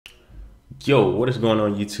Yo, what is going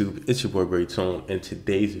on YouTube? It's your boy Great Tone. In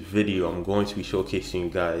today's video, I'm going to be showcasing you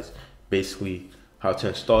guys basically how to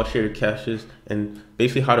install shader caches and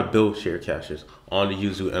basically how to build shader caches on the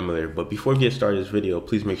Yuzu emulator. But before we get started this video,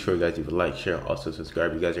 please make sure you guys leave a like, share, and also subscribe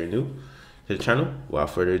if you guys are new to the channel. Without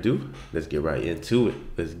further ado, let's get right into it.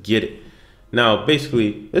 Let's get it. Now,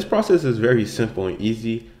 basically, this process is very simple and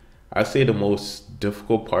easy. I'd say the most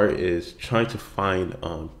difficult part is trying to find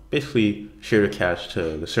basically shader cache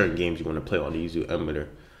to the certain games you want to play on the Yuzu emulator.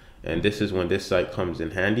 And this is when this site comes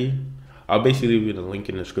in handy. I'll basically leave you the link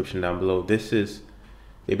in the description down below.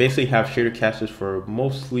 They basically have shader caches for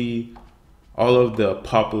mostly all of the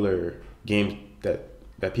popular games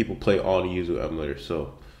that people play on the Yuzu emulator.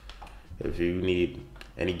 So if you need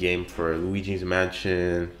any game for Luigi's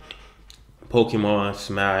Mansion, Pokemon,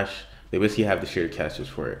 Smash, they basically have the shader caches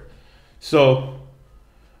for it. So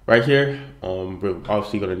right here, we're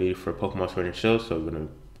obviously gonna need it for Pokemon Sword and Shield. So we're gonna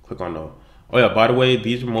click on the. Oh yeah, by the way,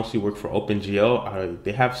 these mostly work for OpenGL.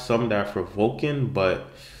 They have some that are for Vulkan,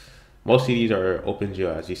 but most of these are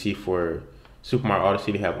OpenGL. As you see for Super Mario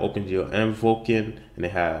Odyssey, they have OpenGL and Vulkan, and they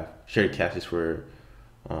have shared caches for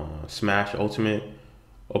Smash Ultimate,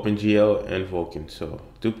 OpenGL, and Vulkan. So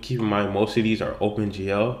do keep in mind most of these are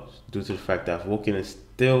OpenGL due to the fact that Vulkan is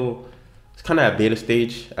still kind of at beta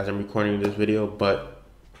stage as I'm recording this video, but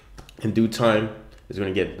in due time it's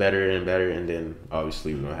going to get better and better, and then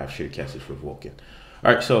obviously we're going to have shared caches for Vulkan.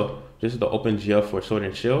 All right, so this is the OpenGL for Sword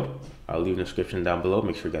and Shield. I'll leave the description down below.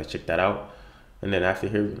 Make sure you guys check that out. And then after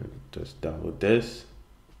here, we're going to just download this,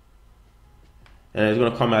 and it's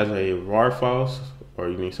going to come as a RAR file, or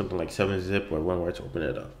you need something like 7-zip or WinRAR to open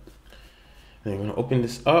it up. And you're going to open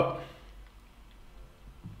this up.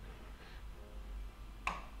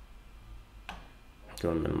 I'm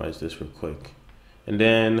going to minimize this real quick, and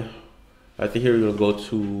then after here we're going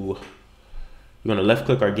to left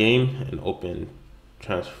click our game and open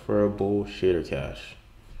transferable shader cache.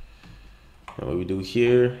 And what we do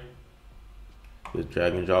here is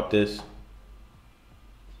drag and drop this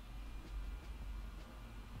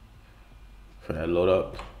for that load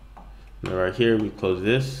up. And then right here we close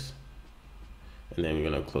this, and then we're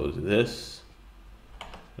going to close this.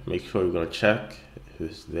 Make sure you're going to check if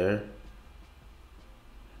it's there.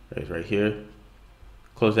 Right here.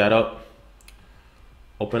 Close that up.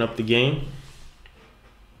 Open up the game.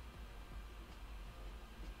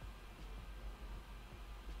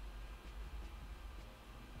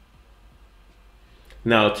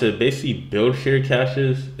 Now, to basically build shader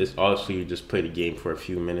caches, is obviously you just play the game for a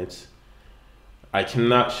few minutes. I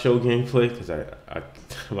cannot show gameplay because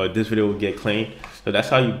well, this video will get claimed. So that's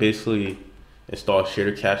how you basically install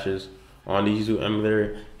shader caches on the Yuzu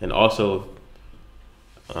emulator, and also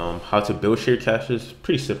how to build shader caches.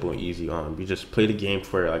 Pretty simple and easy. You just play the game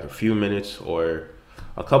for like a few minutes or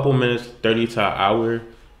a couple minutes, 30 to an hour,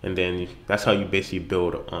 and then that's how you basically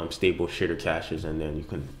build stable shader caches, and then you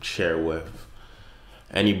can share with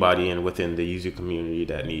anybody and within the Yuzu community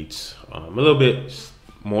that needs a little bit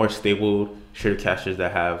more stable shader caches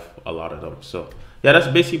that have a lot of them. So yeah, that's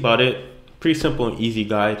basically about it. Pretty simple and easy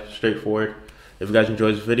guide, straightforward. If you guys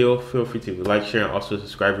enjoyed this video, feel free to like, share, and also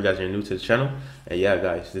subscribe if you guys are new to the channel. And yeah,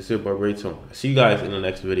 guys, this is your boy Ray Tone. See you guys in the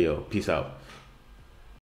next video. Peace out.